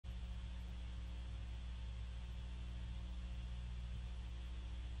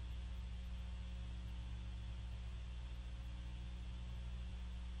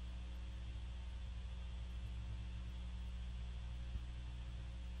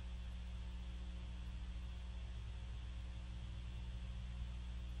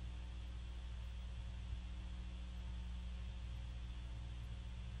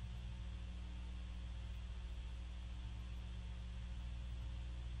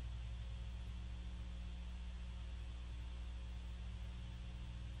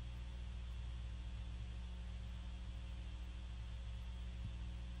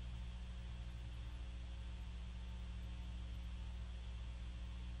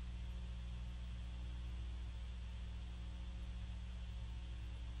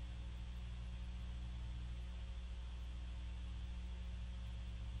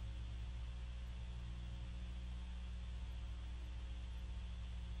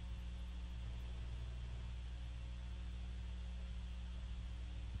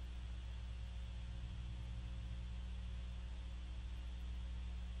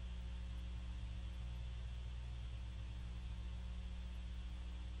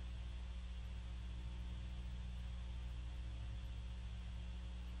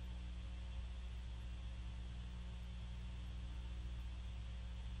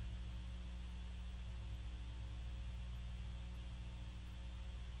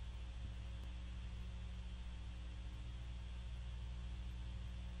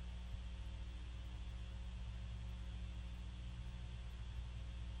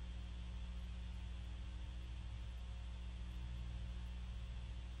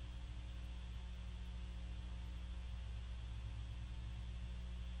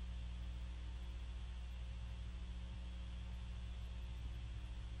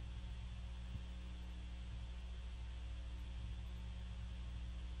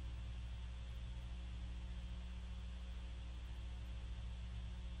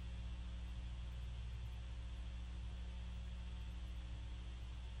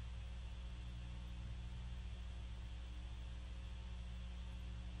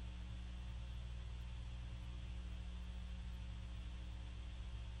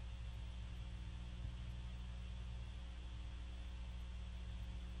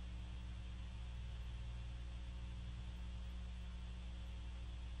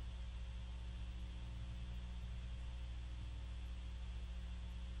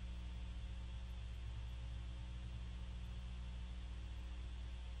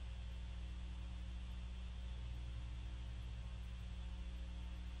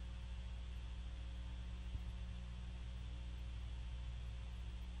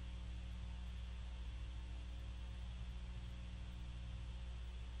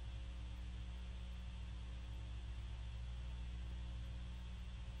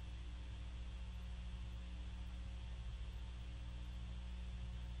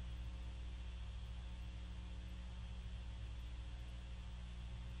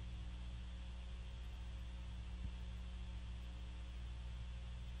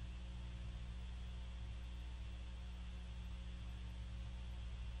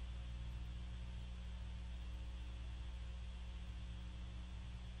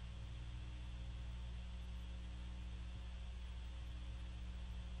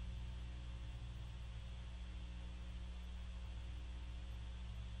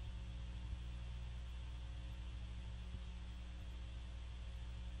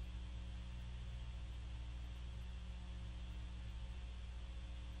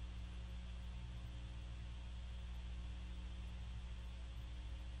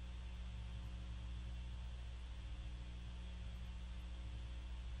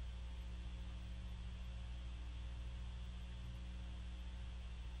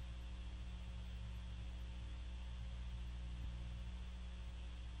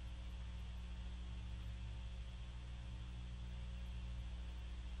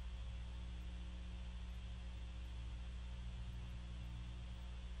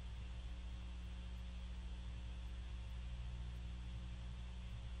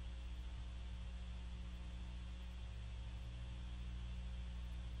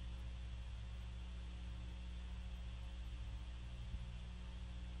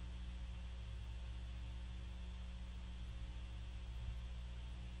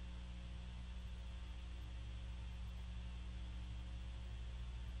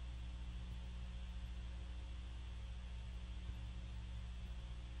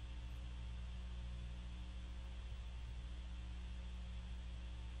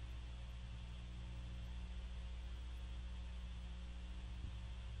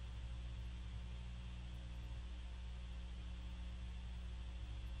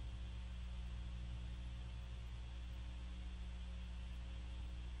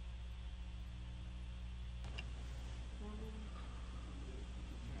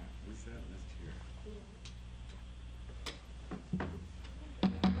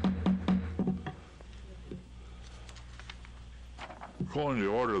Calling to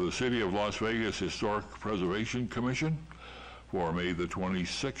order the City of Las Vegas Historic Preservation Commission for May the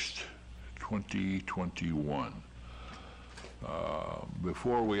 26th, 2021.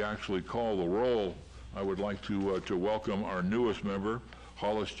 Before we actually call the roll, I would like to welcome our newest member,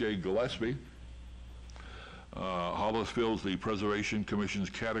 Hollis J. Gillespie. Hollis fills the Preservation Commission's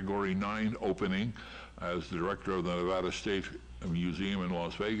Category 9 opening as the Director of the Nevada State Museum in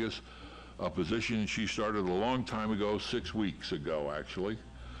Las Vegas, a position she started a long time ago, 6 weeks ago actually,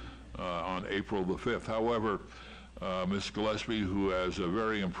 on April the 5th. However, Ms. Gillespie, who has a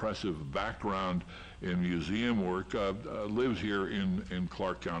very impressive background in museum work, lives here in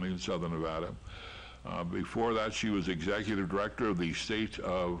Clark County in Southern Nevada. Before that, she was Executive Director of the State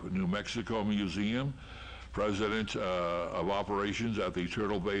of New Mexico Museum, President of Operations at the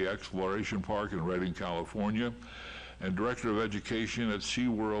Turtle Bay Exploration Park in Redding, California, and Director of Education at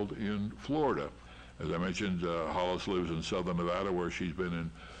SeaWorld in Florida. As I mentioned, Hollis lives in Southern Nevada, where she's been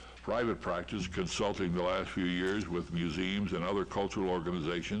in private practice consulting the last few years with museums and other cultural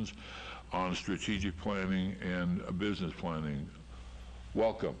organizations on strategic planning and business planning.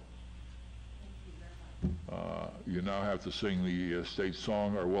 Welcome. You now have to sing the state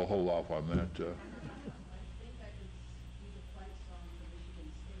song, or we'll hold off on that.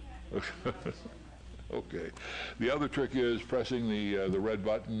 Okay. The other trick is pressing the red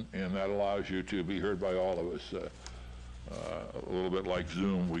button, and that allows you to be heard by all of us. A little bit like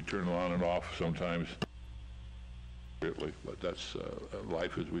Zoom, we turn it on and off sometimes, but that's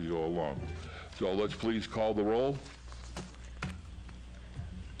life as we go along. So let's please call the roll.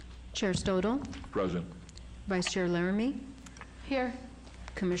 Chair Stodel. Present. Vice Chair Laramie. Here.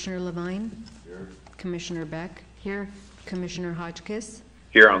 Commissioner Levine. Here. Commissioner Beck. Here. Commissioner Hotchkiss.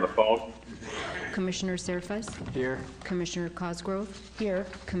 Here on the phone. Commissioner Serfas. Here. Commissioner Cosgrove. Here.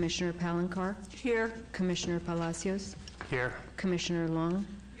 Commissioner Palancar. Here. Commissioner Palacios. Here. Commissioner Long.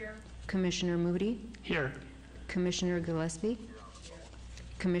 Here. Commissioner Moody. Here. Commissioner Gillespie.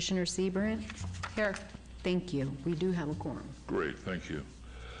 Commissioner Seabrandt. Here. Thank you. We do have a quorum. Great, thank you.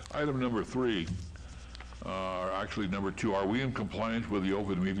 Item number 3, actually number 2, are we in compliance with the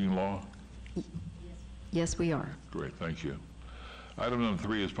open meeting law? Yes, we are. Great, thank you. Item number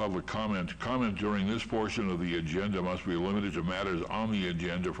 3 is public comment. Comment during this portion of the agenda must be limited to matters on the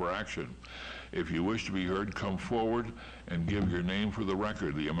agenda for action. If you wish to be heard, come forward and give your name for the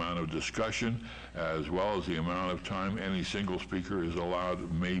record. The amount of discussion, as well as the amount of time any single speaker is allowed,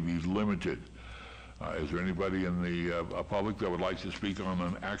 may be limited. Is there anybody in the public that would like to speak on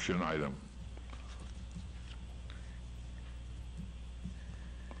an action item?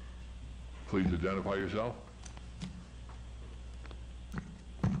 Please identify yourself.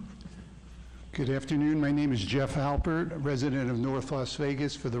 Good afternoon. My name is Jeff Alpert, resident of North Las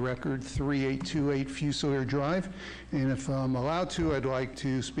Vegas, for the record, 3828 Fusilier Drive. And if I'm allowed to, I'd like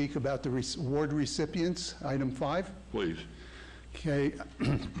to speak about the award recipients, item 5. Please. Okay.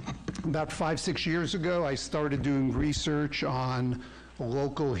 About 5-6 years ago, I started doing research on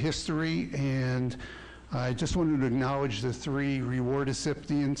local history, and I just wanted to acknowledge the 3 reward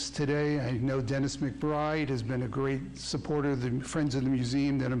recipients today. I know Dennis McBride has been a great supporter of the Friends of the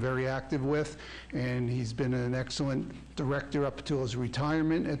Museum that I'm very active with, and he's been an excellent director up until his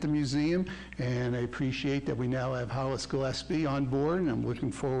retirement at the museum, and I appreciate that we now have Hollis Gillespie on board, and I'm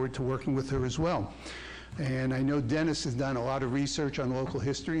looking forward to working with her as well. And I know Dennis has done a lot of research on local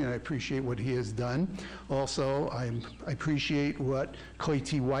history, and I appreciate what he has done. Also, I appreciate what Clay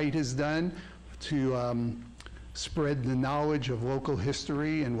T. White has done to spread the knowledge of local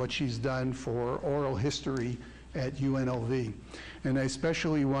history and what she's done for oral history at UNLV. And I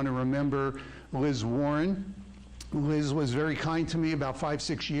especially want to remember Liz Warren. Liz was very kind to me about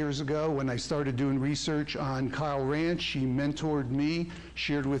 5-6 years ago when I started doing research on Kyle Ranch. She mentored me,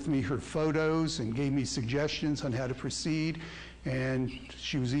 shared with me her photos, and gave me suggestions on how to proceed. And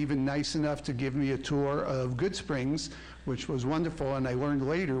she was even nice enough to give me a tour of Good Springs, which was wonderful. And I learned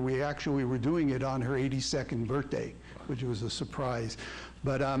later we actually were doing it on her 82nd birthday, which was a surprise.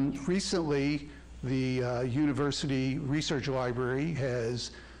 But recently, the University Research Library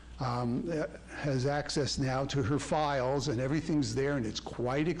has access now to her files, and everything's there, and it's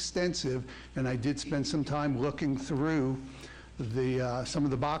quite extensive. And I did spend some time looking through some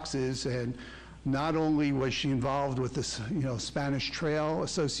of the boxes, and not only was she involved with this, Spanish Trail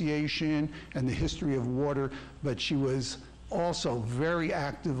Association and the history of water, but she was also very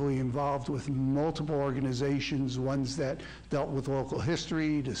actively involved with multiple organizations, ones that dealt with local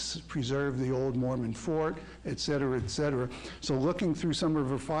history to preserve the old Mormon fort, et cetera, et cetera. So looking through some of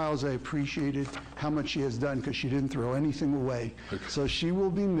her files, I appreciated how much she has done because she didn't throw anything away. Okay. So she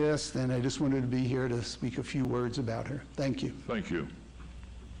will be missed, and I just wanted to be here to speak a few words about her. Thank you. Thank you.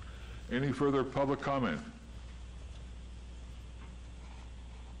 Any further public comment?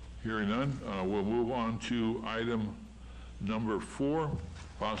 Hearing none, we'll move on to item number 4,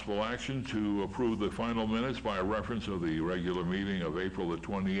 possible action to approve the final minutes by a reference of the regular meeting of April the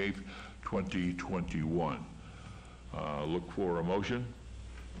 28th, 2021. Look for a motion.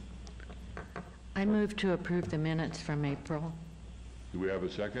 I move to approve the minutes from April. Do we have a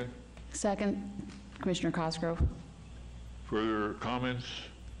second? Second, Commissioner Cosgrove. Further comments?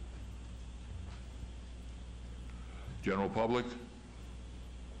 General public?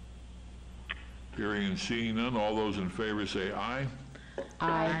 Hearing and seeing none, all those in favor say aye.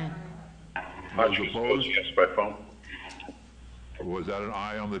 Aye. Those opposed? Yes, by phone. Was that an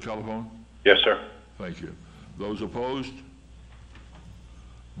aye on the telephone? Yes, sir. Thank you. Those opposed?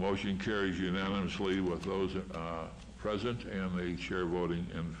 Motion carries unanimously with those present and the chair voting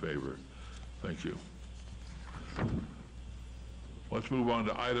in favor. Thank you. Let's move on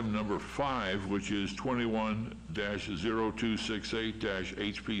to item number 5, which is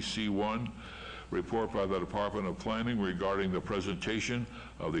 21-0268-HPC1, report by the Department of Planning regarding the presentation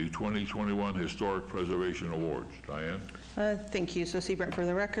of the 2021 Historic Preservation Awards. Diane? Thank you. So Seabrant for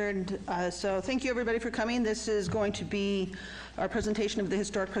the record. So thank you everybody for coming. This is going to be our presentation of the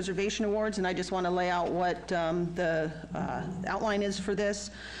Historic Preservation Awards, and I just want to lay out what the outline is for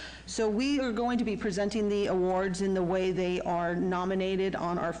this. So we are going to be presenting the awards in the way they are nominated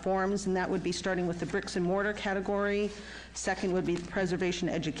on our forms, and that would be starting with the bricks and mortar category. Second would be the preservation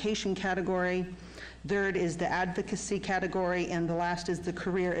education category. Third is the advocacy category, and the last is the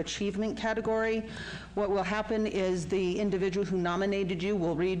career achievement category. What will happen is the individual who nominated you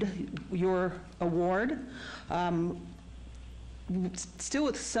will read your award. Still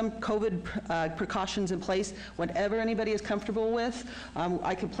with some COVID precautions in place, whatever anybody is comfortable with,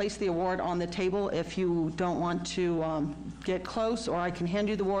 I can place the award on the table if you don't want to get close, or I can hand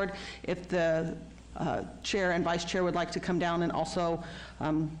you the award if the chair and vice chair would like to come down and also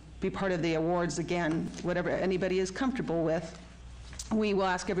be part of the awards. Again, whatever anybody is comfortable with. We will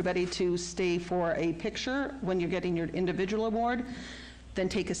ask everybody to stay for a picture when you're getting your individual award, then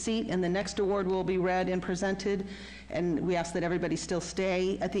take a seat, and the next award will be read and presented, and we ask that everybody still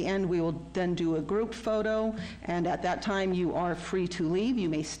stay. At the end, we will then do a group photo, and at that time, you are free to leave. You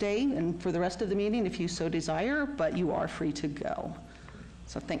may stay and for the rest of the meeting if you so desire, but you are free to go.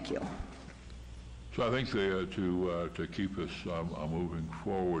 So thank you. So I think to keep us moving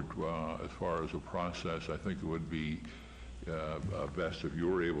forward as far as a process, I think it would be best if you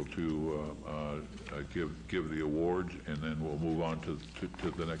were able to give the awards, and then we'll move on to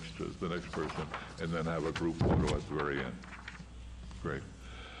the next person, and then have a group photo at the very end. Great.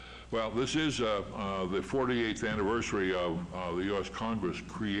 Well, this is the 48th anniversary of the U.S. Congress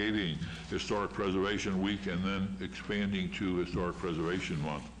creating Historic Preservation Week and then expanding to Historic Preservation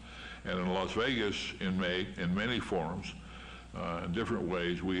Month. And in Las Vegas in May, in many forums, in different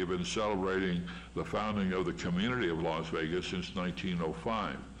ways, we have been celebrating the founding of the community of Las Vegas since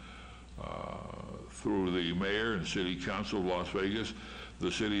 1905. Through the mayor and city council of Las Vegas,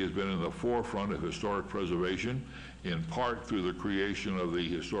 the city has been in the forefront of historic preservation, in part through the creation of the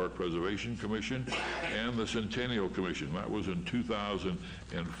Historic Preservation Commission and the Centennial Commission. That was in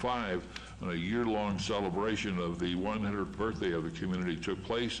 2005, when a year-long celebration of the 100th birthday of the community took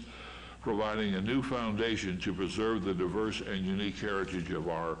place, providing a new foundation to preserve the diverse and unique heritage of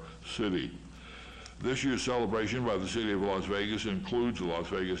our city. This year's celebration by the City of Las Vegas includes the Las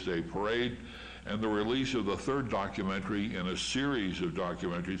Vegas Day Parade and the release of the third documentary in a series of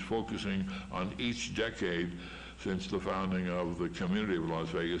documentaries focusing on each decade since the founding of the community of Las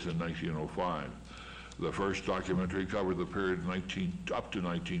Vegas in 1905. The first documentary covered the period up to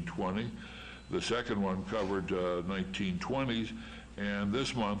 1920. The second one covered 1920s. And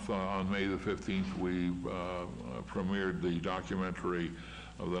this month, on May the 15th, we premiered the documentary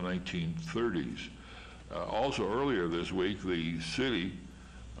of the 1930s. Also earlier this week, the city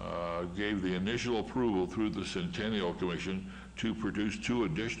gave the initial approval through the Centennial Commission to produce 2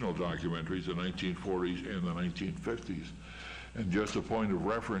 additional documentaries, the 1940s and the 1950s. And just a point of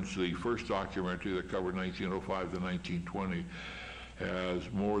reference, the first documentary that covered 1905 to 1920 has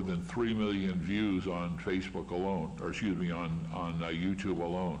more than 3 million views on Facebook alone, or excuse me, on YouTube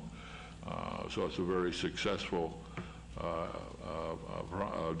alone. So it's a very successful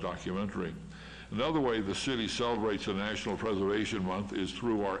documentary. Another way the city celebrates the National Preservation Month is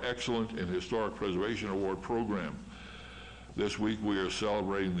through our Excellent in Historic Preservation Award program. This week we are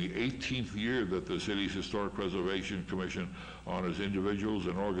celebrating the 18th year that the city's Historic Preservation Commission honors individuals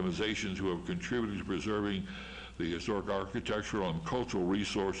and organizations who have contributed to preserving the historic architectural and cultural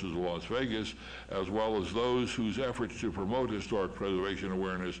resources of Las Vegas, as well as those whose efforts to promote historic preservation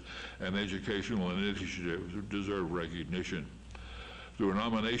awareness and educational initiatives deserve recognition. Through a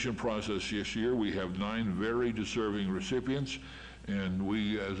nomination process this year, we have 9 very deserving recipients, and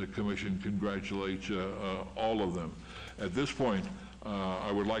we as a commission congratulate all of them. At this point,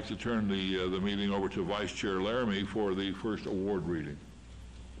 I would like to turn the meeting over to Vice Chair Laramie for the first award reading.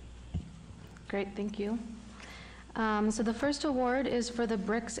 Great, thank you. So the first award is for the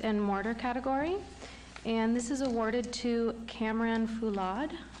bricks and mortar category, and this is awarded to Cameron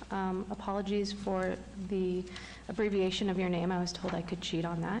Foulad. Apologies for the abbreviation of your name. I was told I could cheat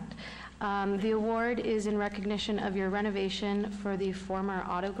on that. The award is in recognition of your renovation for the former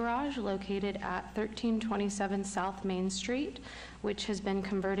auto garage located at 1327 South Main Street, which has been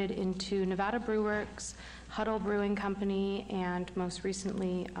converted into Nevada Brew Works, Huddle Brewing Company, and most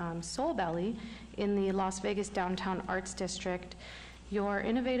recently Soul Belly in the Las Vegas Downtown Arts District. Your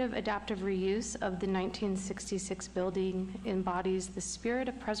innovative adaptive reuse of the 1966 building embodies the spirit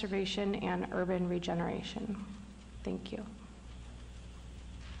of preservation and urban regeneration. Thank you.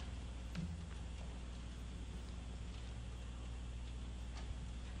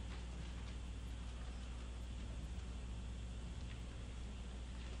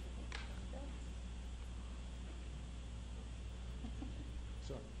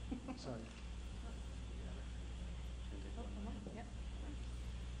 Sorry.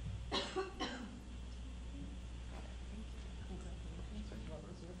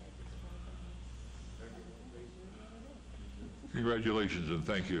 Congratulations and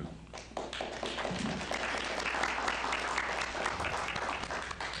thank you.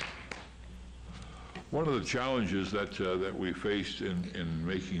 One of the challenges that we faced in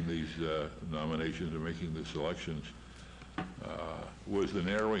making these nominations and making the selections was the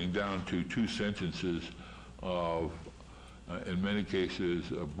narrowing down to 2 sentences of, in many cases,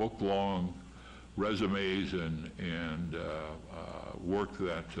 book-long resumes and work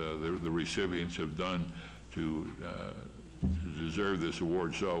that the recipients have done to deserve this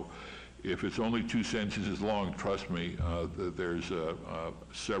award. So if it's only 2 sentences long, trust me, there's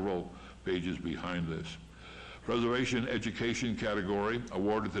several pages behind this. Preservation Education category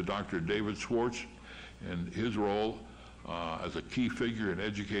awarded to Dr. David Schwartz and his role as a key figure in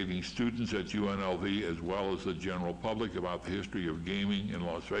educating students at UNLV as well as the general public about the history of gaming in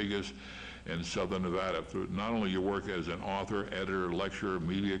Las Vegas and Southern Nevada. Through not only your work as an author, editor, lecturer,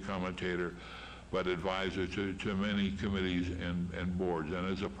 media commentator, but advisor to many committees and boards. And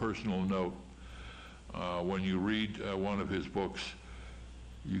as a personal note, when you read one of his books,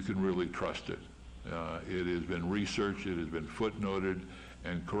 you can really trust it. It has been researched, it has been footnoted,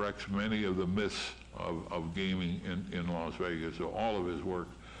 and corrects many of the myths of gaming in Las Vegas. So all of his work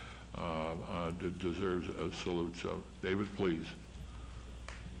deserves a salute. So David, please.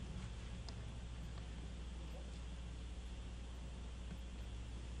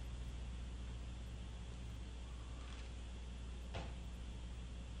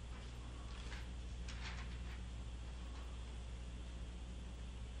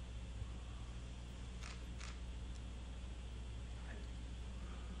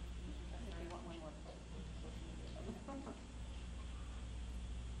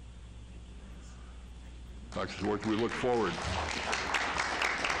 Dr. Schwartz, we look forward.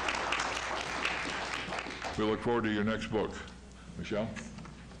 We look forward to your next book. Michelle?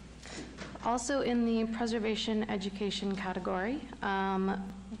 Also in the preservation education category,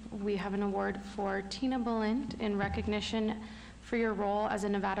 we have an award for Tina Balint in recognition for your role as a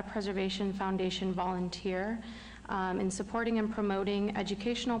Nevada Preservation Foundation volunteer in supporting and promoting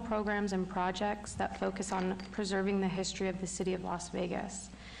educational programs and projects that focus on preserving the history of the city of Las Vegas.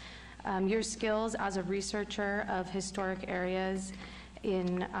 Your skills as a researcher of historic areas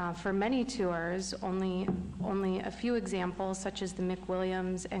for many tours, only a few examples such as the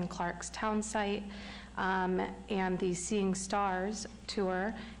McWilliams and Clark's Town site and the Seeing Stars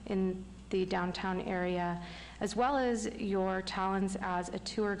tour in the downtown area, as well as your talents as a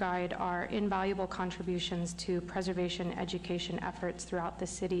tour guide are invaluable contributions to preservation education efforts throughout the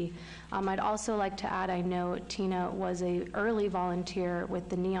city. I'd also like to add, I know Tina was an early volunteer with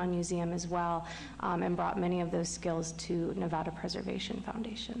the Neon Museum as well and brought many of those skills to Nevada Preservation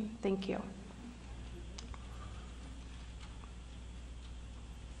Foundation. Thank you.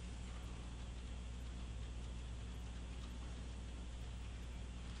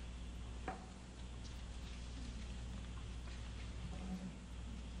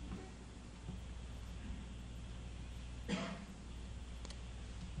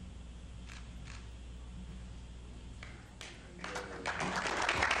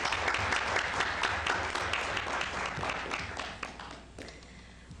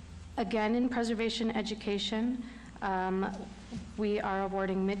 Again, in preservation education, we are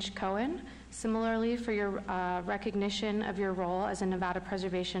awarding Mitch Cohen. Similarly, for your recognition of your role as a Nevada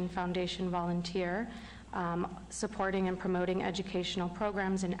Preservation Foundation volunteer, supporting and promoting educational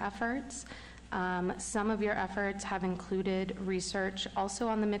programs and efforts. Some of your efforts have included research also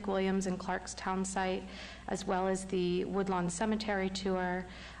on the McWilliams and Clarkstown site, as well as the Woodlawn Cemetery tour.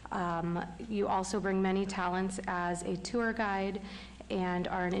 You also bring many talents as a tour guide and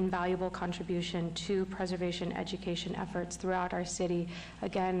are an invaluable contribution to preservation education efforts throughout our city.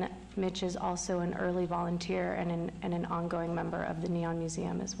 Again, Mitch is also an early volunteer and an ongoing member of the Neon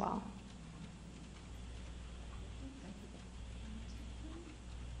Museum as well.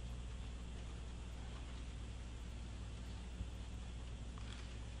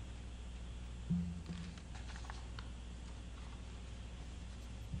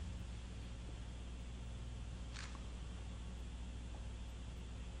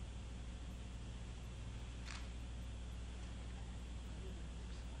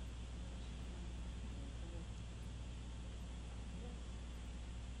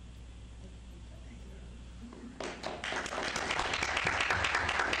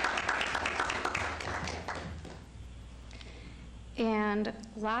 And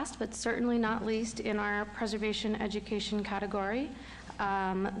last but certainly not least, in our preservation education category,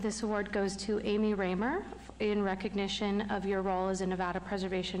 this award goes to Amy Raymer in recognition of your role as a Nevada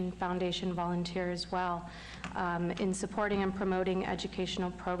Preservation Foundation volunteer as well, in supporting and promoting educational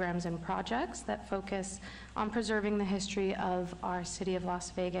programs and projects that focus on preserving the history of our city of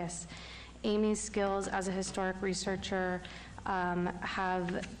Las Vegas. Amy's skills as a historic researcher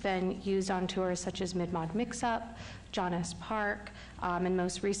have been used on tours such as Mid-Mod Mix-Up, John S. Park, and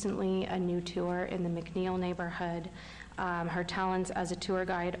most recently a new tour in the McNeil neighborhood. Her talents as a tour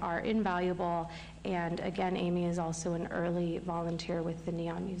guide are invaluable, and again, Amy is also an early volunteer with the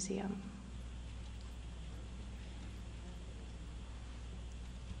Neon Museum.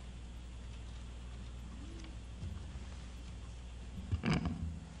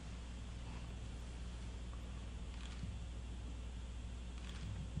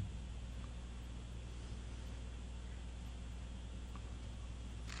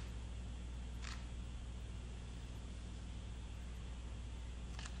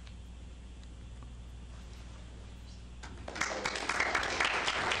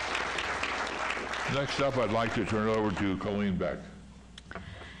 Next up, I'd like to turn it over to Colleen Beck.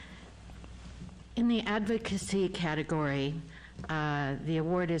 In the advocacy category, the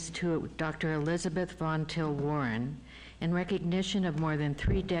award is to Dr. Elizabeth Von Till Warren in recognition of more than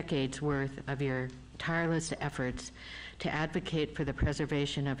 3 decades worth of your tireless efforts to advocate for the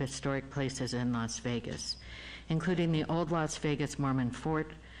preservation of historic places in Las Vegas, including the old Las Vegas Mormon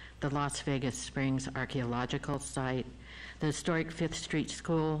Fort, the Las Vegas Springs Archaeological Site, the historic 5th Street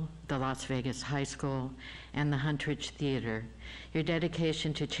School, the Las Vegas High School, and the Huntridge Theater. Your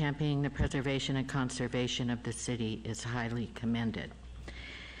dedication to championing the preservation and conservation of the city is highly commended.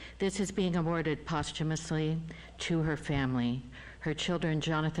 This is being awarded posthumously to her family. Her children,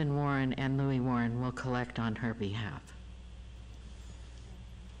 Jonathan Warren and Louis Warren, will collect on her behalf.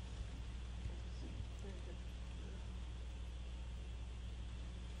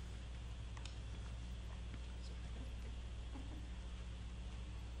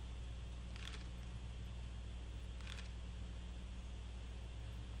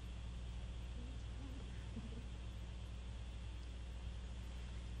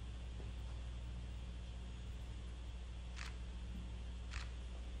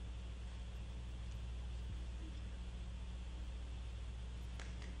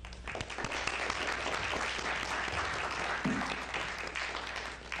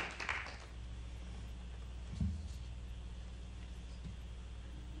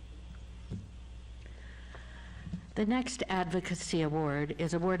 The next advocacy award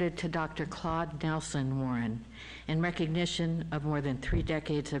is awarded to Dr. Claude Nelson Warren in recognition of more than 3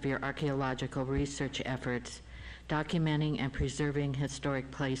 decades of your archaeological research efforts documenting and preserving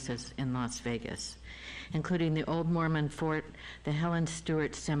historic places in Las Vegas, including the Old Mormon Fort, the Helen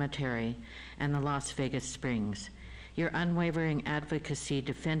Stewart Cemetery, and the Las Vegas Springs. Your unwavering advocacy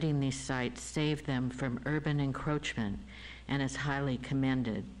defending these sites saved them from urban encroachment and is highly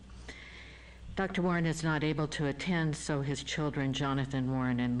commended. Dr. Warren is not able to attend, so his children, Jonathan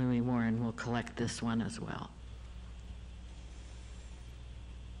Warren and Louis Warren, will collect this one as well.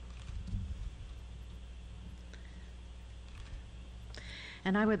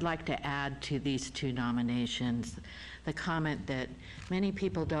 And I would like to add to these 2 nominations the comment that many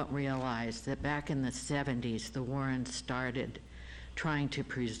people don't realize that back in the 70s, the Warrens started trying to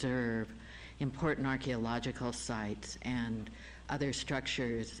preserve important archaeological sites and other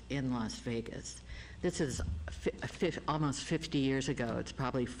structures in Las Vegas. This is almost 50 years ago. It's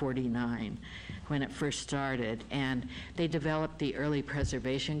probably 49 when it first started. And they developed the early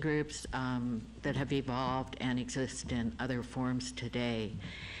preservation groups that have evolved and exist in other forms today.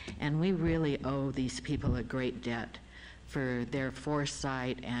 And we really owe these people a great debt for their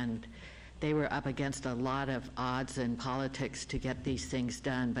foresight, and they were up against a lot of odds in politics to get these things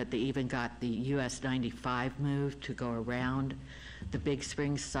done, but they even got the US 95 moved to go around the Big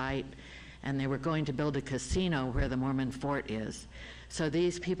Springs site, and they were going to build a casino where the Mormon fort is. So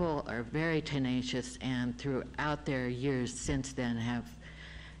these people are very tenacious, and throughout their years since then have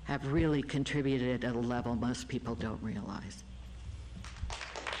really contributed at a level most people don't realize.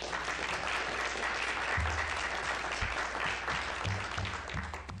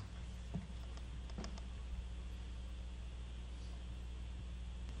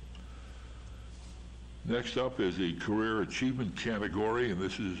 Next up is the Career Achievement category, and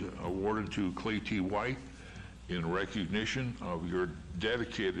this is awarded to Clay T. White in recognition of your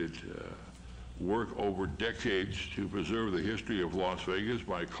dedicated work over decades to preserve the history of Las Vegas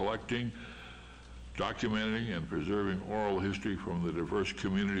by collecting, documenting, and preserving oral history from the diverse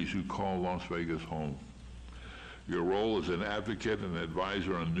communities who call Las Vegas home. Your role as an advocate and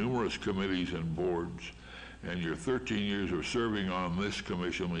advisor on numerous committees and boards, and your 13 years of serving on this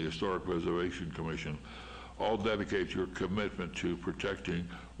commission, the Historic Preservation Commission, all dedicate your commitment to protecting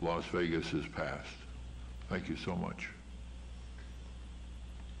Las Vegas's past. Thank you so much.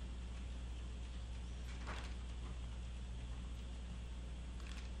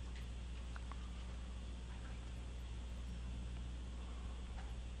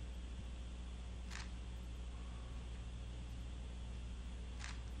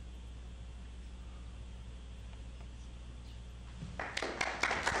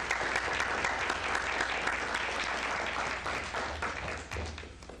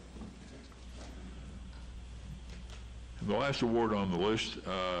 The last award on the list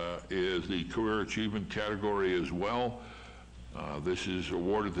is the Career Achievement category as well. This is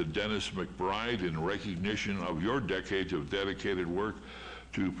awarded to Dennis McBride in recognition of your decades of dedicated work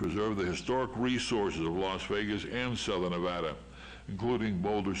to preserve the historic resources of Las Vegas and Southern Nevada, including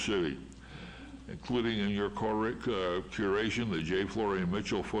Boulder City, including in your curation the J. Florian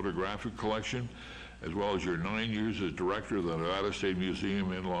Mitchell photographic collection, as well as your 9 years as director of the Nevada State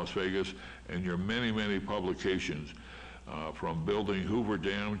Museum in Las Vegas, and your many, many publications. From Building Hoover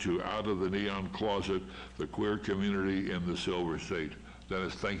Dam to Out of the Neon Closet, the queer community in the Silver State.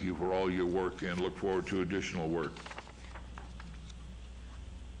 Dennis, thank you for all your work and look forward to additional work.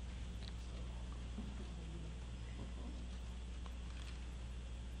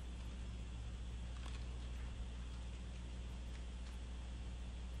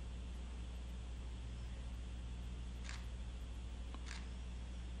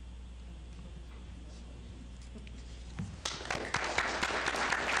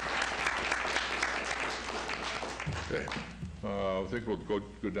 Okay, I think we'll go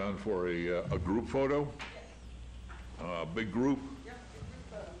down for a group photo. Big group. Yep,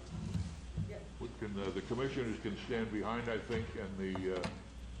 group photo. The commissioners can stand behind, I think, and the.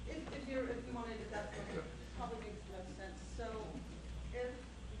 If you wanted to, that probably makes the most sense. So, if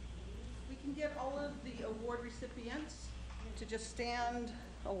we can get all of the award recipients to just stand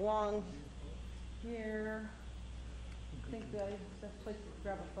along here. I think the place to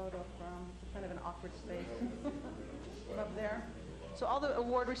grab a photo from. It's kind of an awkward space up there. So all the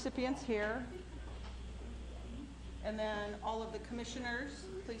award recipients here. And then all of the commissioners,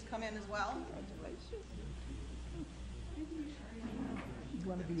 please come in as well. You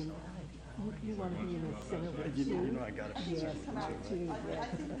want to be in the center with you? You know I got it. Yes, Come out too. I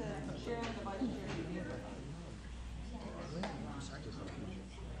think the chair and the vice chair.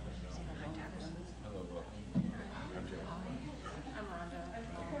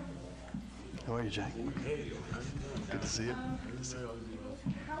 How are you, Jack? Good to see you. Good to see you.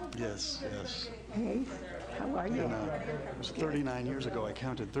 Yes, yes. Hey, how are you? And, it was 39 years ago. I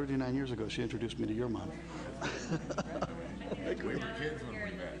counted 39 years ago. She introduced me to your mom. They're great.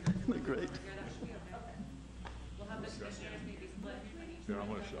 They're great. Yeah,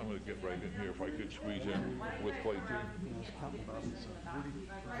 I'm gonna get right in here if I could squeeze in with Clay too.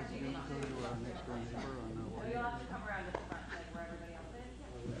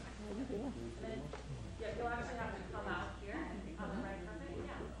 You'll actually have to come out here on the right, perfect,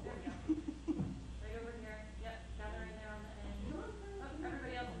 yeah, there we go. Right over here, yep, gather in there on the end. Oh,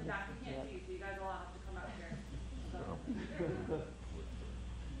 everybody else in the back, we can't see you, so you guys will all have to come out here. So.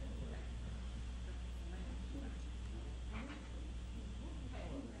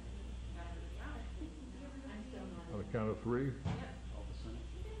 count of three.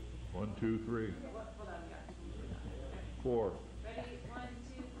 1, 2, 3. 4. Ready? 1,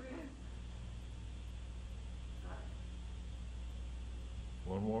 2, 3.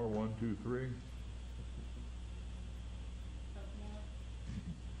 One more. 1, 2, 3.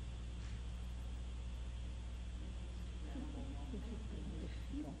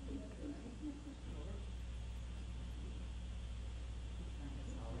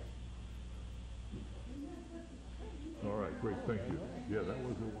 All right, great, thank you. Yeah, that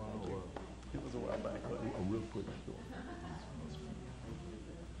was a while, It was a while back. a real quick story.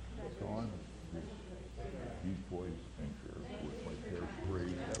 Dawn, Beach Boys anchor with like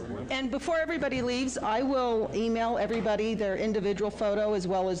hairspray. And before everybody leaves, I will email everybody their individual photo as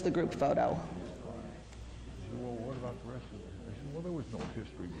well as the group photo. Well, what about the rest of it? I said, well, there was no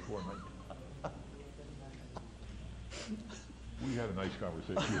history before night. We had a nice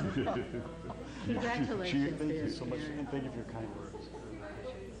conversation. Congratulations. Thank you so much, and thank you for your kind words.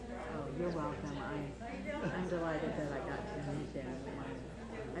 Oh, you're welcome. I'm delighted that I got to meet them.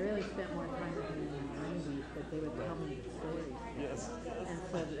 I really spent more time with them in the 90s, but they would tell me the stories. Yes. And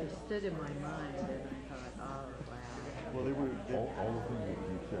so they stood in my mind, and I thought, oh, wow. Well, they were. All the things that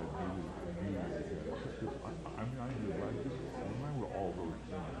you said, I remember all those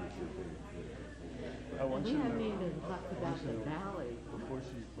things. I want We you to haven't know. even talked about the valley. Before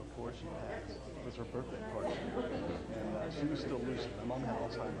she passed, it was her birthday party, and she was still lucid. My mom had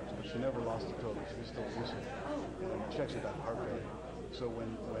Alzheimer's, but she never lost it totally. She was still lucid. And she actually died of heart failure. So when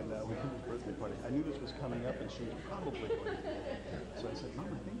we had this birthday party, I knew this was coming up, and she was probably going to. So I said,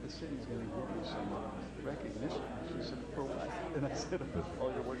 Mom, I think the city's going to give you some recognition. She said, for what? And I said, all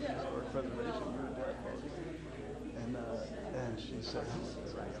your work in historic preservation, you were dead. And she said,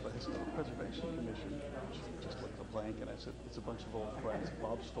 the Historic Preservation Commission. She just looked at the blank, and I said, it's a bunch of old friends.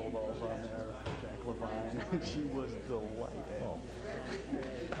 Bob Stoldall's on there, Jack Levine, and she was delighted.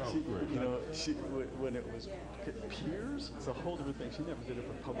 When it was peers, it's a whole different thing. She never did it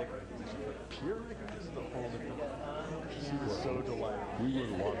for public recognition, but peer recognition is a whole different thing. She was so delighted. We would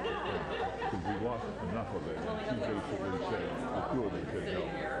have lost it because we lost enough of it. And she basically said, the two of them said no.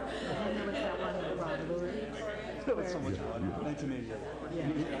 And there was that one with Ron Lurie. That was so much fun.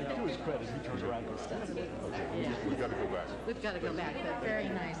 1988. To his credit, he turned around and goes, "That's it." We got to go back. We've got to go back, but very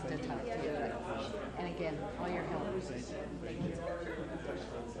nice to talk to you. And again, all your help. Thank you.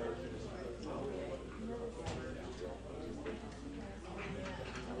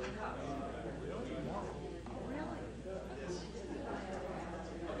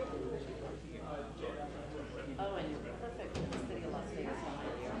 Oh, and you're perfect for the city of Las Vegas.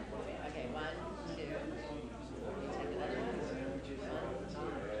 Okay, 1, 2. You take it up. 1, 2. Let's go.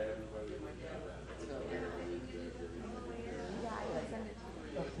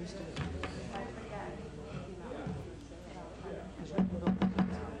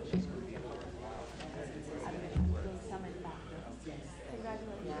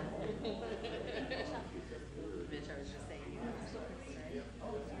 Mitch, I was just saying you have to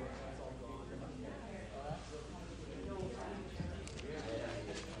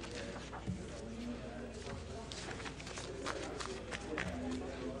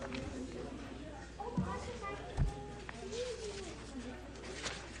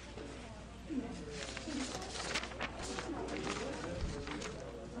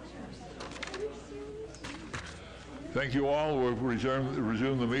Thank you all. We'll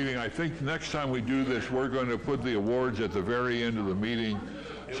resume the meeting. I think next time we do this, we're going to put the awards at the very end of the meeting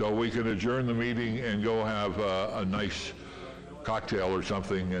so we can adjourn the meeting and go have a nice cocktail or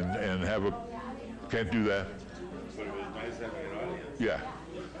something and have a, can't do that? But it was nice having an audience. Yeah.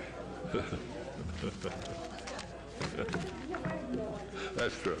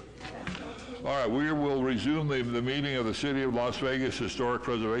 That's true. All right, we will resume the meeting of the City of Las Vegas Historic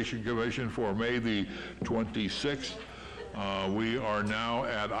Preservation Commission for May the 26th. We are now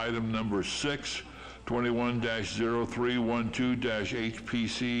at item number 6,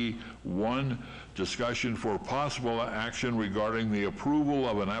 21-0312-HPC1, discussion for possible action regarding the approval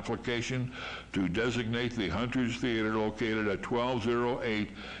of an application to designate the Hunters Theater located at 1208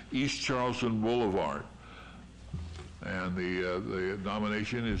 East Charleston Boulevard. And the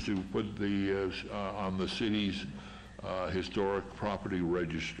nomination is to put the on the city's historic property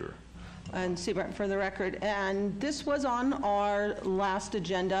register. And Seabrant for the record. And this was on our last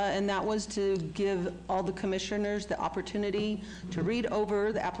agenda, and that was to give all the commissioners the opportunity to read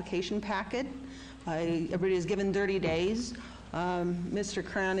over the application packet. Everybody is given 30 days. Mr.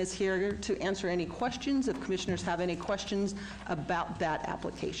 Cran is here to answer any questions, if commissioners have any questions about that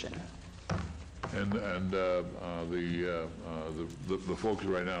application. And the focus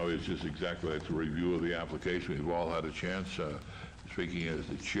right now is just exactly like the review of the application. We've all had a chance. Speaking as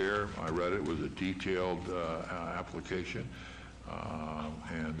the chair, I read it. It was a detailed application,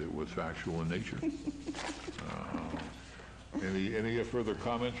 and it was factual in nature. Any further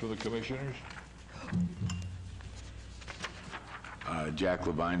comments from the commissioners? Jack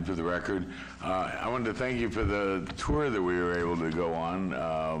Levine for the record. I wanted to thank you for the tour that we were able to go on.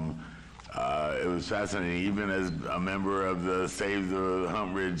 It was fascinating, even as a member of the Save the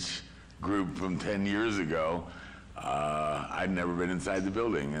Huntridge group from 10 years ago. I'd never been inside the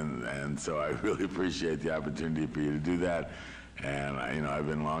building, and so I really appreciate the opportunity for you to do that. And I've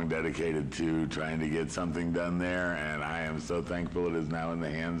been long dedicated to trying to get something done there, and I am so thankful it is now in the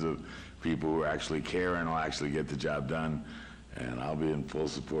hands of people who actually care and will actually get the job done. And I'll be in full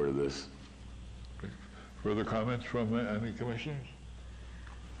support of this. Further comments from any commissioners?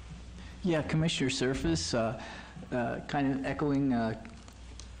 Yeah, Commissioner Surface, kind of echoing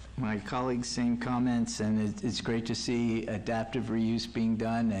my colleagues' same comments, and it's great to see adaptive reuse being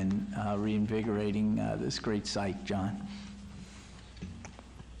done and reinvigorating this great site, John.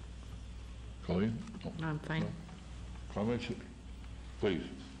 Colleen? I'm fine. Comments? Please.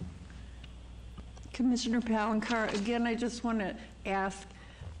 Commissioner Palancar, again, I just want to ask,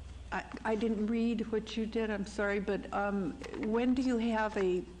 I didn't read what you did, I'm sorry, but when do you have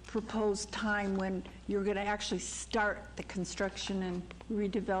a proposed time when you're going to actually start the construction and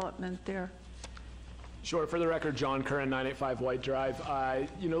redevelopment there? Sure. For the record, John Curran, 985 White Drive.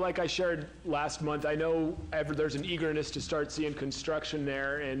 Like I shared last month, I know there's an eagerness to start seeing construction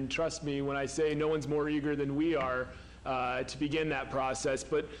there, and trust me when I say no one's more eager than we are to begin that process.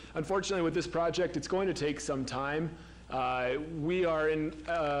 But unfortunately with this project, it's going to take some time. We are in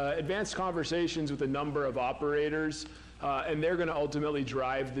advanced conversations with a number of operators, and they're going to ultimately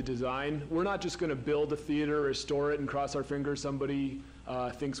drive the design. We're not just going to build a theater, restore it, and cross our fingers somebody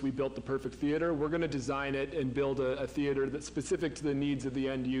thinks we built the perfect theater. We're going to design it and build a theater that's specific to the needs of the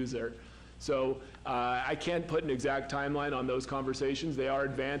end user. So I can't put an exact timeline on those conversations. They are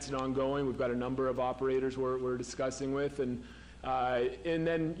advanced and ongoing. We've got a number of operators we're discussing with, and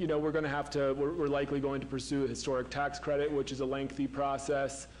then we're going to have to. We're likely going to pursue a historic tax credit, which is a lengthy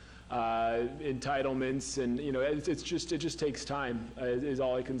process. Entitlements, and it just takes time. Is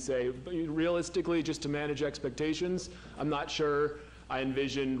all I can say. But realistically, just to manage expectations, I'm not sure I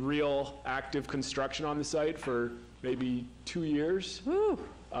envision real active construction on the site for maybe 2 years. Woo.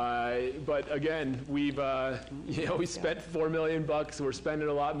 But again, we spent $4 million. We're spending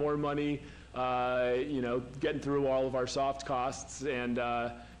a lot more money, getting through all of our soft costs, and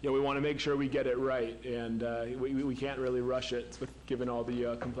we want to make sure we get it right, and we can't really rush it given all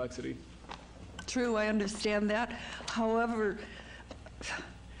the complexity. True, I understand that. However,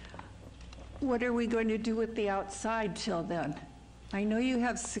 what are we going to do with the outside till then? I know you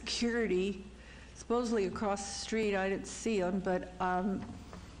have security, supposedly across the street. I didn't see them, but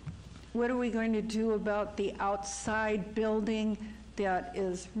what are we going to do about the outside building that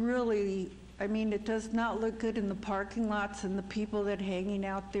is really, it does not look good in the parking lots and the people that are hanging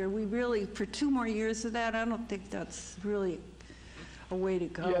out there. We really, for 2 more years of that, I don't think that's really a way to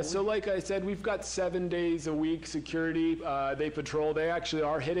go. Yeah, so like I said, we've got 7 days a week security. They patrol. They actually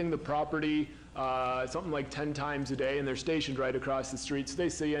are hitting the property something like 10 times a day, and they're stationed right across the street, so they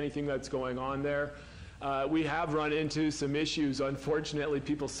see anything that's going on there. We have run into some issues, unfortunately,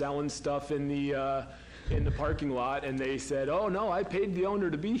 people selling stuff in the parking lot, and they said, oh no, I paid the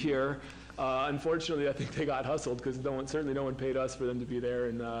owner to be here. Unfortunately, I think they got hustled because certainly no one paid us for them to be there,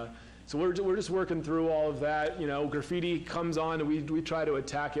 and so we're just working through all of that. Graffiti comes on, and we try to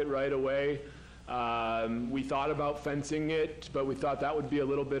attack it right away. We thought about fencing it, but we thought that would be a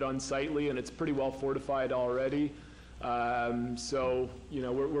little bit unsightly, and it's pretty well fortified already. So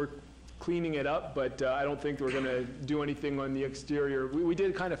we're cleaning it up, but I don't think we're going to do anything on the exterior. We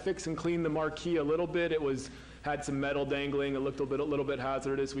did kind of fix and clean the marquee a little bit. It had some metal dangling. It looked a little bit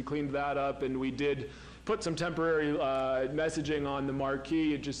hazardous. We cleaned that up, and we did put some temporary messaging on the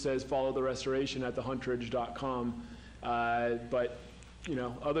marquee. It just says follow the restoration at thehuntridge.com. But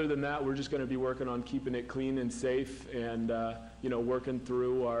other than that, we're just going to be working on keeping it clean and safe, and working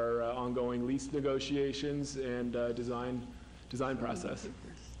through our ongoing lease negotiations and design process.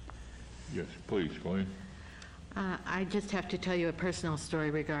 Yes, please, Colleen. I just have to tell you a personal story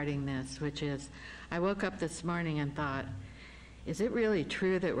regarding this, which is I woke up this morning and thought, is it really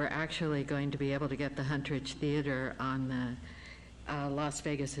true that we're actually going to be able to get the Huntridge Theater on the Las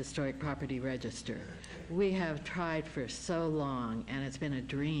Vegas Historic Property Register? We have tried for so long, and it's been a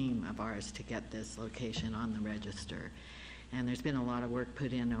dream of ours to get this location on the register. and there's been a lot of work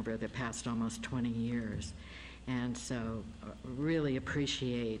put in over the past almost 20 years. And so really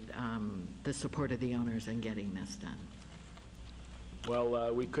appreciate the support of the owners in getting this done.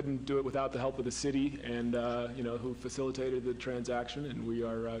 Well, we couldn't do it without the help of the city and, who facilitated the transaction, and we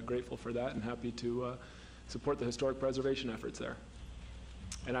are grateful for that and happy to support the historic preservation efforts there.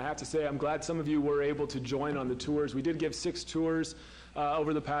 And I have to say, I'm glad some of you were able to join on the tours. We did give 6 tours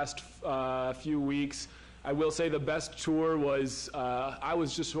over the past few weeks. I will say the best tour was, I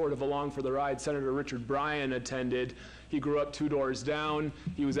was just sort of along for the ride. Senator Richard Bryan attended. He grew up 2 doors down.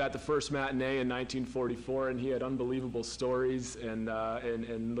 He was at the first matinee in 1944, and he had unbelievable stories and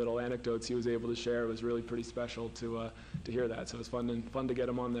little anecdotes he was able to share. It was really pretty special to hear that. So it was fun to get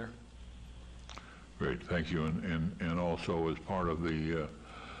him on there. Great, thank you. And also as part of the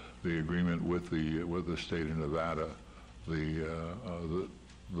agreement with the state of Nevada,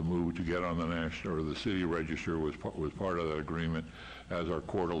 the move to get on the national or the city register was part of that agreement, as our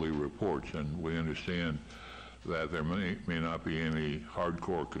quarterly reports. And we understand that there may not be any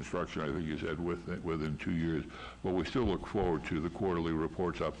hardcore construction, I think you said, within 2 years, but we still look forward to the quarterly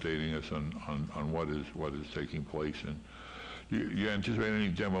reports updating us on what is taking place. And you anticipate any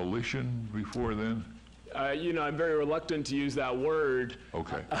demolition before then? I'm very reluctant to use that word.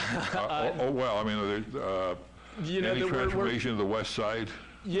 Okay. Well, I mean, there's any transformation of the west side?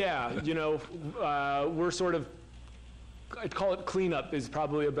 Yeah, we're sort of, I'd call it cleanup is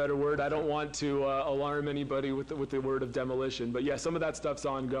probably a better word. I don't want to alarm anybody with the word of demolition, but yeah, some of that stuff's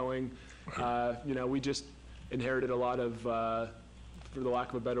ongoing. We just inherited a lot of, for the lack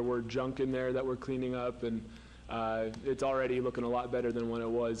of a better word, junk in there that we're cleaning up, and it's already looking a lot better than when it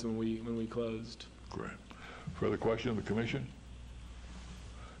was when we closed. Great. Further question of the commission?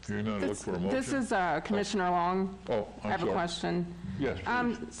 Hearing none, look for a motion. This is Commissioner Long. Oh, I have a question. Yes,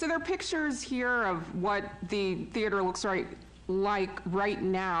 so there are pictures here of what the theater looks like right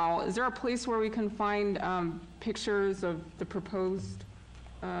now. Is there a place where we can find pictures of the proposed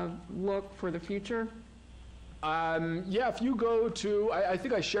look for the future? Yeah, if you go to, I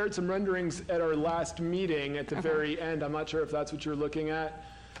think I shared some renderings at our last meeting at the very end. I'm not sure if that's what you're looking at.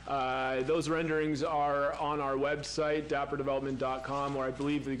 Those renderings are on our website, dapperdevelopment.com, or I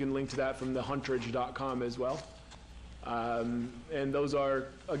believe you can link to that from the huntridge.com as well. And those are,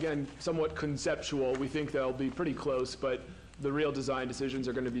 again, somewhat conceptual. We think they'll be pretty close, but the real design decisions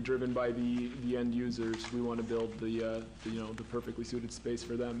are going to be driven by the end users. We want to build the perfectly suited space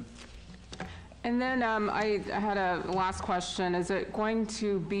for them. And then I had a last question. Is it going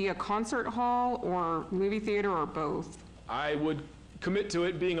to be a concert hall or movie theater or both? I would commit to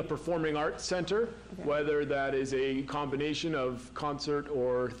it being a performing arts center, whether that is a combination of concert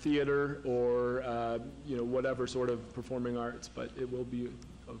or theater or whatever sort of performing arts, but it will be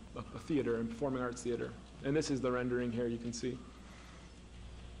a theater and performing arts theater. And this is the rendering here you can see.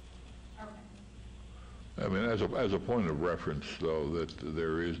 I mean, as a point of reference, though, that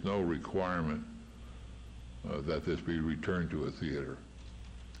there is no requirement that this be returned to a theater.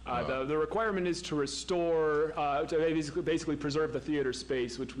 The requirement is to restore, to basically preserve the theater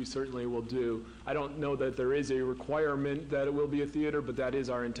space, which we certainly will do. I don't know that there is a requirement that it will be a theater, but that is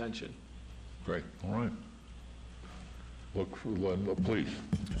our intention. Great, all right. Look, please.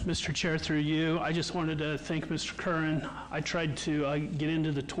 Mr. Chair, through you, I just wanted to thank Mr. Curran. I tried to get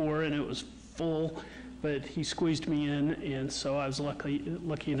into the tour and it was full, but he squeezed me in, and so I was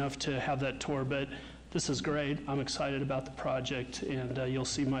lucky enough to have that tour. But this is great. I'm excited about the project, and you'll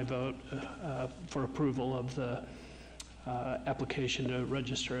see my vote for approval of the application to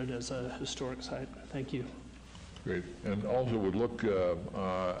register it as a historic site. Thank you. Great. And also would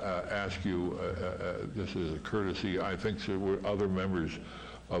ask you, just as a courtesy, I think there were other members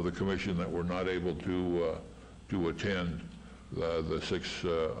of the commission that were not able to attend the 6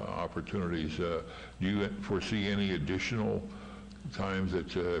 opportunities. Do you foresee any additional times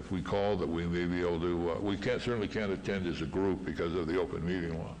that if we call that we may be able to, we certainly can't attend as a group because of the open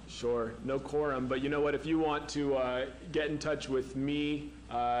meeting law. Sure, no quorum, but you know what, if you want to get in touch with me,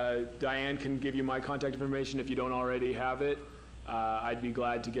 Diane can give you my contact information if you don't already have it. I'd be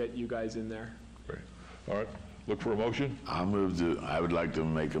glad to get you guys in there. Great. All right, look for a motion. I would like to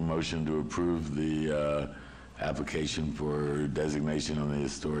make a motion to approve the application for designation on the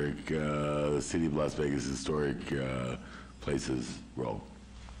historic, City of Las Vegas Historic Places role.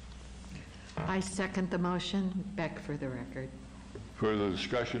 I second the motion. Beck for the record. Further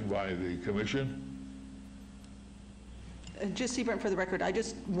discussion by the commission? Just Seabrant for the record, I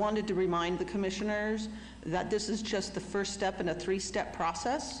just wanted to remind the commissioners that this is just the first step in a 3-step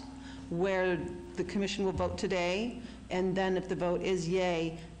process where the commission will vote today, and then if the vote is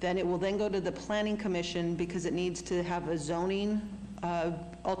yay, then it will then go to the Planning Commission because it needs to have a zoning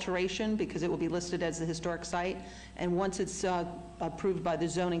alteration because it will be listed as a historic site. And once it's approved by the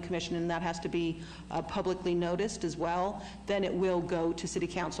Zoning Commission, and that has to be publicly noticed as well, then it will go to City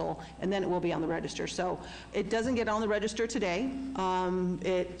Council, and then it will be on the register. So it doesn't get on the register today.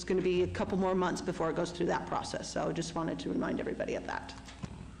 It's going to be a couple more months before it goes through that process. So I just wanted to remind everybody of that.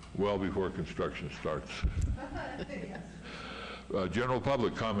 Well before construction starts. General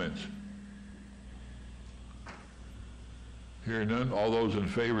public comments. Hearing none, all those in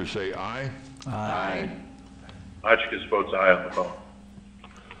favor say aye. Aye. Hotchkiss votes aye on the phone.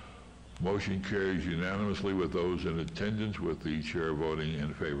 Motion carries unanimously with those in attendance, with the chair voting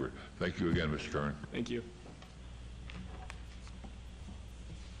in favor. Thank you again, Mr. Curran. Thank you.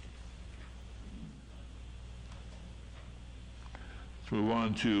 Let's move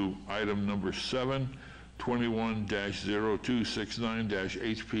on to item number 7,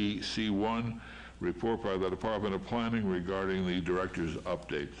 21-0269-HPC1, report by the Department of Planning regarding the director's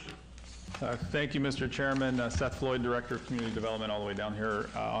updates. Thank you, Mr. Chairman. Seth Floyd, Director of Community Development, all the way down here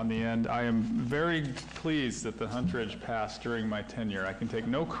on the end. I am very pleased that the Huntridge passed during my tenure. I can take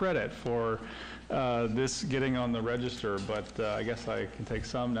no credit for this getting on the register, but I guess I can take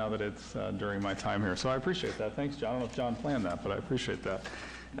some now that it's during my time here. So I appreciate that. Thanks, John. I don't know if John planned that, but I appreciate that.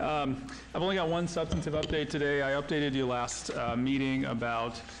 I've only got one substantive update today. I updated you last meeting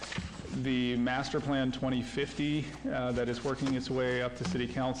about the Master Plan 2050 that is working its way up to City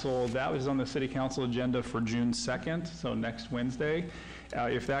Council. That was on the City Council agenda for June 2nd, so next Wednesday.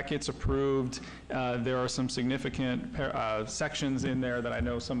 If that gets approved, there are some significant sections in there that I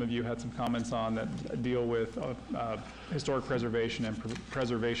know some of you had some comments on that deal with historic preservation and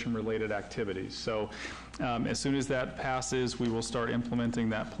preservation-related activities. So as soon as that passes, we will start implementing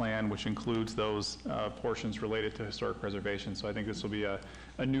that plan, which includes those portions related to historic preservation. So I think this will be a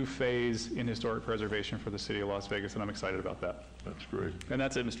new phase in historic preservation for the city of Las Vegas, and I'm excited about that. That's great. And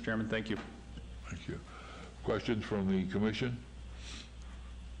that's it, Mr. Chairman. Thank you. Thank you. Questions from the commission?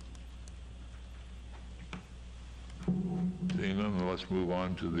 Seeing none, let's move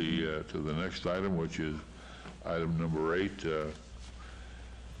on to the next item, which is item number 8,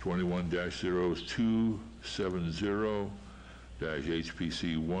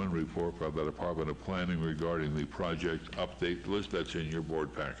 21-0270-HPC1, report by the Department of Planning regarding the project update list. That's in your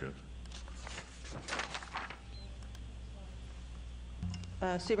board packet.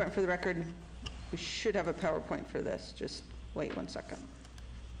 Seabrant, for the record, we should have a PowerPoint for this. Just wait 1 second.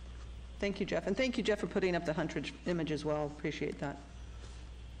 Thank you, Jeff. And thank you, Jeff, for putting up the Huntridge image as well. Appreciate that.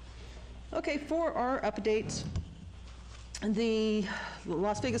 Okay, for our updates, the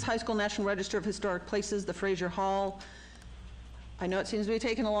Las Vegas High School National Register of Historic Places, the Fraser Hall. I know it seems to be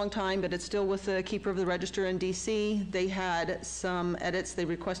taking a long time, but it's still with the keeper of the register in DC. They had some edits they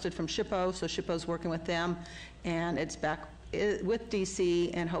requested from SHPO, so SHPO's working with them, and it's back with DC,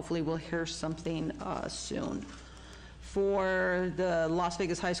 and hopefully we'll hear something soon. For the Las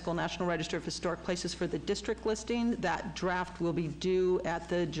Vegas High School National Register of Historic Places for the district listing, that draft will be due at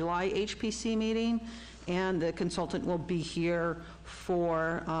the July HPC meeting, and the consultant will be here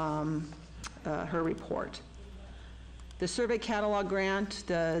for her report. The survey catalog grant,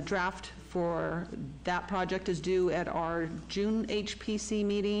 the draft for that project is due at our June HPC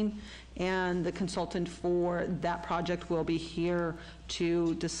meeting, and the consultant for that project will be here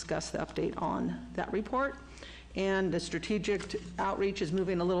to discuss the update on that report. And the strategic outreach is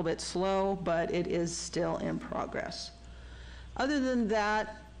moving a little bit slow, but it is still in progress. Other than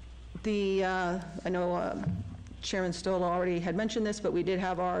that, I know Chairman Stoll already had mentioned this, but we did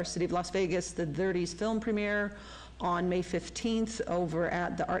have our City of Las Vegas, the 30s film premiere on May 15th over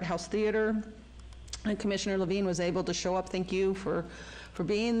at the Art House Theater. And Commissioner Levine was able to show up. Thank you for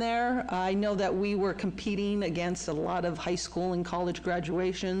being there. I know that we were competing against a lot of high school and college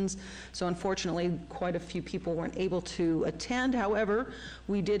graduations, so unfortunately quite a few people weren't able to attend. However,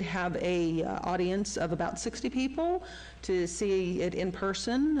 we did have a audience of about 60 people to see it in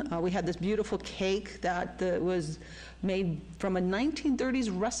person. We had this beautiful cake that was made from a 1930s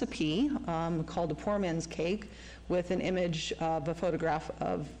recipe called a poor man's cake, with an image of a photograph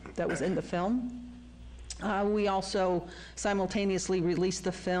that was in the film. We also simultaneously released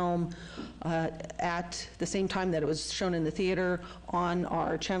the film at the same time that it was shown in the theater on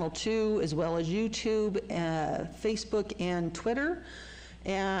our Channel 2, as well as YouTube, Facebook, and Twitter.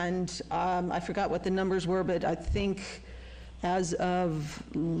 And I forgot what the numbers were, but I think as of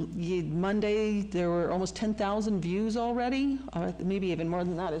Monday, there were almost 10,000 views already, maybe even more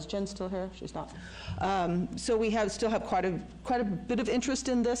than that. Is Jen still here? She's not. So we still have quite a bit of interest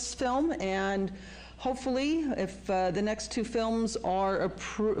in this film, and hopefully, if the next two films are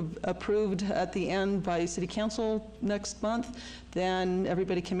approved at the end by City Council next month, then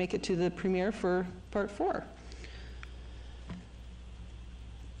everybody can make it to the premiere for Part 4.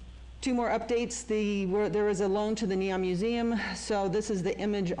 Two more updates. There is a loan to the Neon Museum. So this is the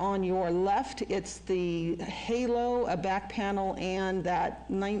image on your left. It's the halo, a back panel, and that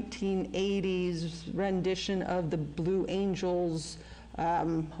 1980s rendition of the Blue Angels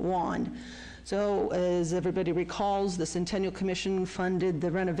wand. So as everybody recalls, the Centennial Commission funded the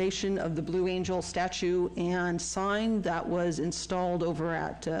renovation of the Blue Angel statue and sign that was installed over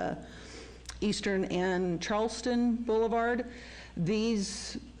at Eastern and Charleston Boulevard.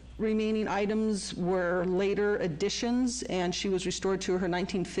 These remaining items were later additions, and she was restored to her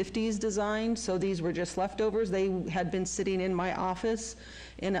 1950s design, so these were just leftovers. They had been sitting in my office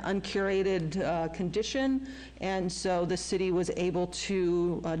in an uncurated condition, and so the city was able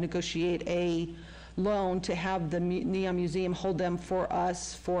to negotiate a loan to have the Neon Museum hold them for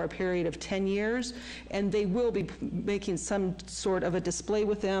us for a period of 10 years, and they will be making some sort of a display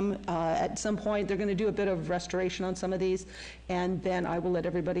with them at some point. They're going to do a bit of restoration on some of these, and then I will let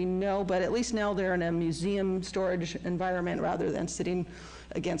everybody know, but at least now they're in a museum storage environment rather than sitting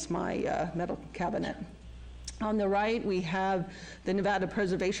against my metal cabinet. On the right, we have the Nevada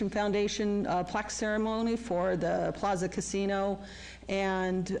Preservation Foundation plaque ceremony for the Plaza Casino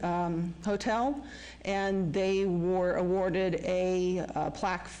and Hotel, and they were awarded a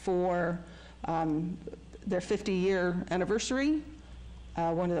plaque for their 50-year anniversary,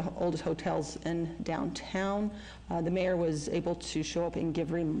 one of the oldest hotels in downtown. The mayor was able to show up and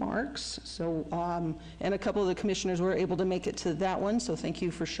give remarks, so and a couple of the commissioners were able to make it to that one, so thank you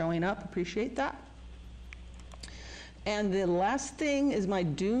for showing up, appreciate that. And the last thing is my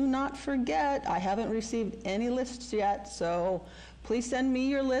do not forget, I haven't received any lists yet, so please send me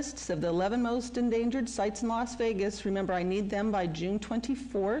your lists of the 11 most endangered sites in Las Vegas. Remember, I need them by June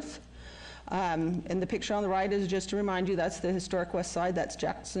 24th. And the picture on the right is just to remind you that's the historic west side, that's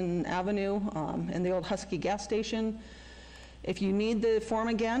Jackson Avenue and the old Husky gas station. If you need the form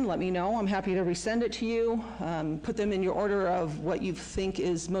again, let me know. I'm happy to resend it to you. Put them in your order of what you think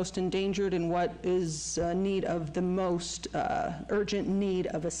is most endangered and what is need of the most urgent need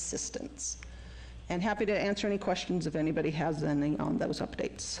of assistance. And happy to answer any questions if anybody has any on those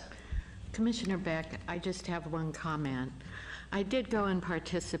updates. Commissioner Beck, I just have one comment. I did go and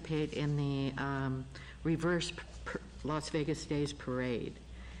participate in the reverse Las Vegas Days Parade.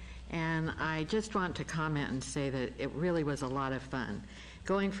 And I just want to comment and say that it really was a lot of fun.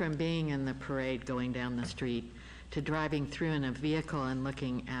 Going from being in the parade, going down the street, to driving through in a vehicle and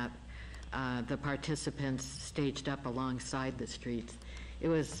looking at the participants staged up alongside the streets.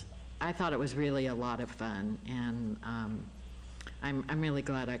 I thought it was really a lot of fun, and I'm really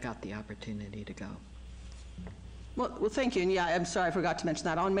glad I got the opportunity to go. Well, thank you, and yeah, I'm sorry I forgot to mention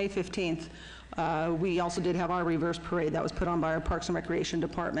that. On May 15th, we also did have our reverse parade that was put on by our Parks and Recreation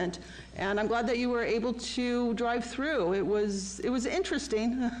Department, and I'm glad that you were able to drive through. It was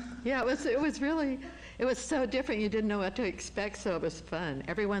interesting. Yeah, it was so different. You didn't know what to expect, so it was fun.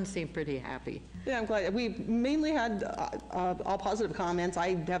 Everyone seemed pretty happy. Yeah, I'm glad. We mainly had all positive comments.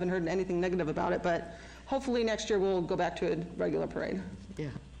 I haven't heard anything negative about it, but hopefully next year we'll go back to a regular parade.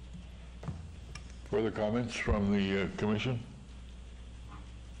 Yeah. Further comments from the commission?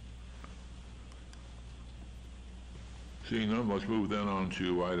 Seeing none, let's move then on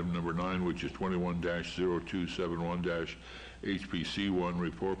to item number 9, which is 21-0271-HPC1,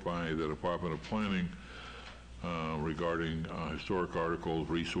 report by the Department of Planning regarding historic articles,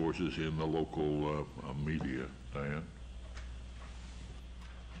 resources in the local media. Diane?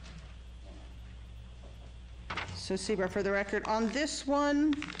 So, Seabright, for the record, on this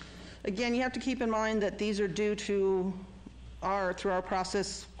one, again, you have to keep in mind that these are due to through our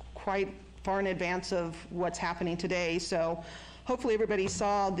process quite far in advance of what's happening today. So hopefully everybody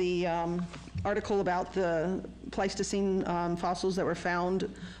saw the article about the Pleistocene fossils that were found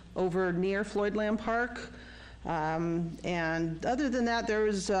over near Floydland Park. And other than that, there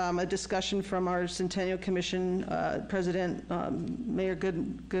was a discussion from our Centennial Commission President, Mayor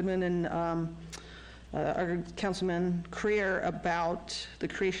Goodman, and our Councilman Creer about the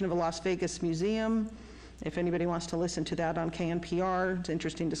creation of a Las Vegas museum. If anybody wants to listen to that on KNPR, it's an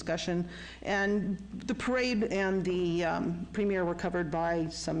interesting discussion. And the parade and the premiere were covered by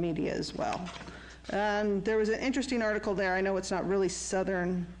some media as well. There was an interesting article there. I know it's not really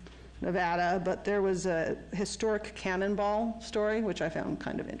southern Nevada, but there was a historic cannonball story, which I found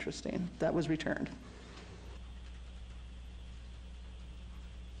kind of interesting, that was returned.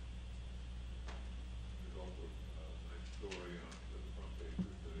 There's also a nice story on the front page of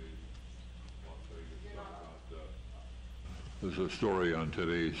today's Las Vegas story on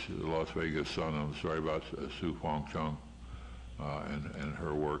today's Las Vegas Sun on the story about Sue Fong Chung and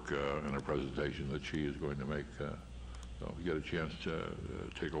her work and her presentation that she is going to make. So if you get a chance to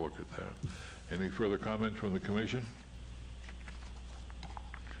take a look at that. Any further comments from the commission?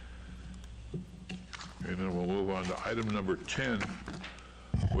 And then we'll move on to item number 10,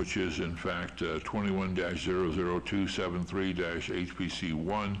 which is in fact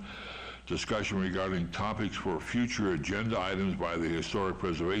 21-00273-HPC1, discussion regarding topics for future agenda items by the Historic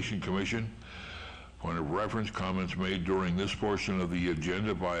Preservation Commission. Point of reference, comments made during this portion of the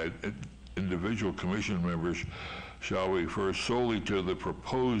agenda by individual commission members shall refer solely to the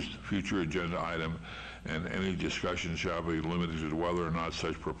proposed future agenda item, and any discussion shall be limited to whether or not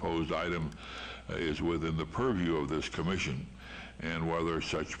such proposed item is within the purview of this commission, and whether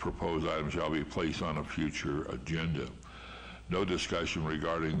such proposed item shall be placed on a future agenda. No discussion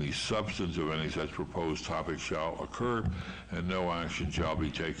regarding the substance of any such proposed topic shall occur, and no action shall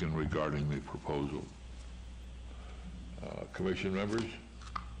be taken regarding the proposal. Commission members,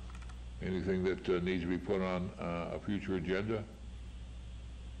 anything that needs to be put on a future agenda?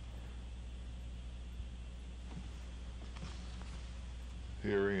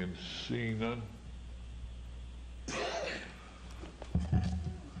 Hearing and seeing none.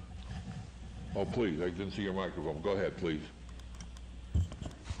 Oh, please, I didn't see your microphone. Go ahead, please.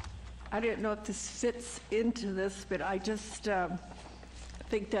 I didn't know if this fits into this, but I just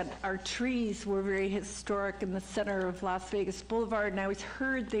think that our trees were very historic in the center of Las Vegas Boulevard, and I always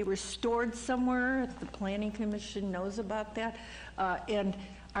heard they were stored somewhere. The Planning Commission knows about that. And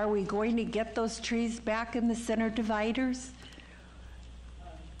are we going to get those trees back in the center dividers?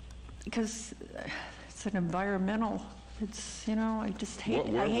 Because it's an environmental, it's, you know, I just hate,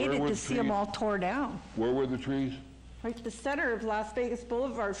 I hated to see them all tore down. Where were the trees? Right, the center of Las Vegas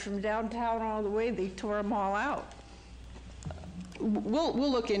Boulevard, from downtown all the way, they tore them all out. We'll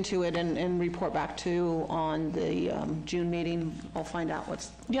look into it and report back to you on the June meeting. I'll find out what's...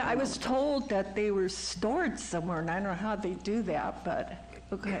 Yeah, I was told that they were stored somewhere, and I don't know how they do that, but,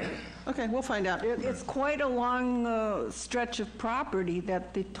 okay. Okay, we'll find out. It's quite a long stretch of property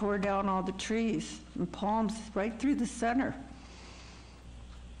that they tore down all the trees and palms right through the center.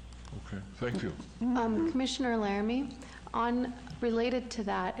 Okay, thank you. Commissioner Laramie, related to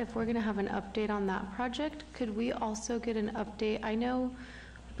that, if we're going to have an update on that project, could we also get an update? I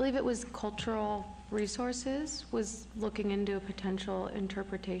believe it was Cultural Resources was looking into a potential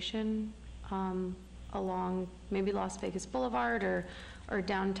interpretation along maybe Las Vegas Boulevard or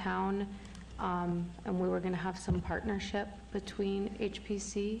downtown, and we were going to have some partnership between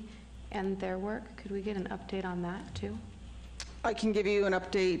HPC and their work. Could we get an update on that too? I can give you an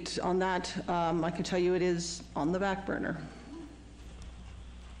update on that. I can tell you it is on the back burner.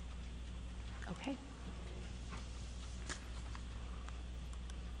 Okay.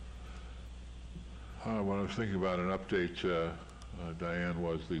 When I was thinking about an update, Diane,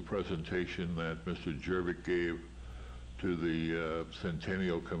 was the presentation that Mr. Jervik gave to the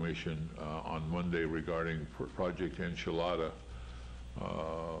Centennial Commission on Monday regarding Project Enchilada.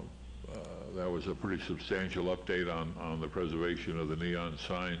 That was a pretty substantial update on the preservation of the neon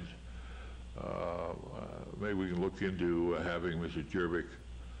signs. Maybe we can look into having Mr. Jervik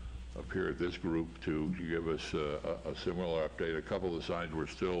appear at this group to give us a similar update. A couple of the signs were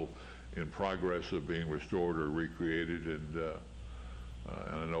still in progress of being restored or recreated, and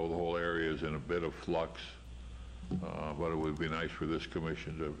I know the whole area is in a bit of flux, but it would be nice for this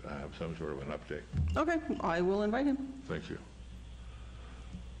commission to have some sort of an update. Okay, I will invite him. Thank you.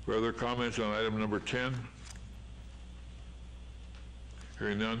 Further comments on item number 10?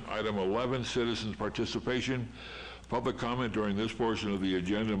 Hearing none. Item 11, citizens' participation. Public comment during this portion of the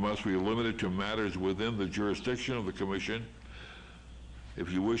agenda must be limited to matters within the jurisdiction of the commission.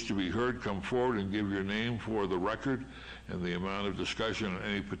 If you wish to be heard, come forward and give your name for the record, and the amount of discussion on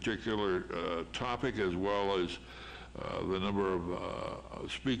any particular topic, as well as the number of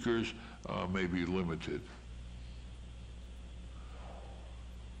speakers, may be limited.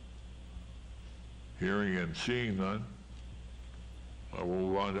 Hearing and seeing none, I will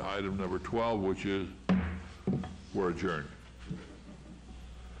move on to item number 12, which is we're adjourned.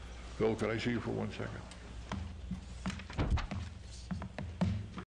 Phil, can I see you for 1 second?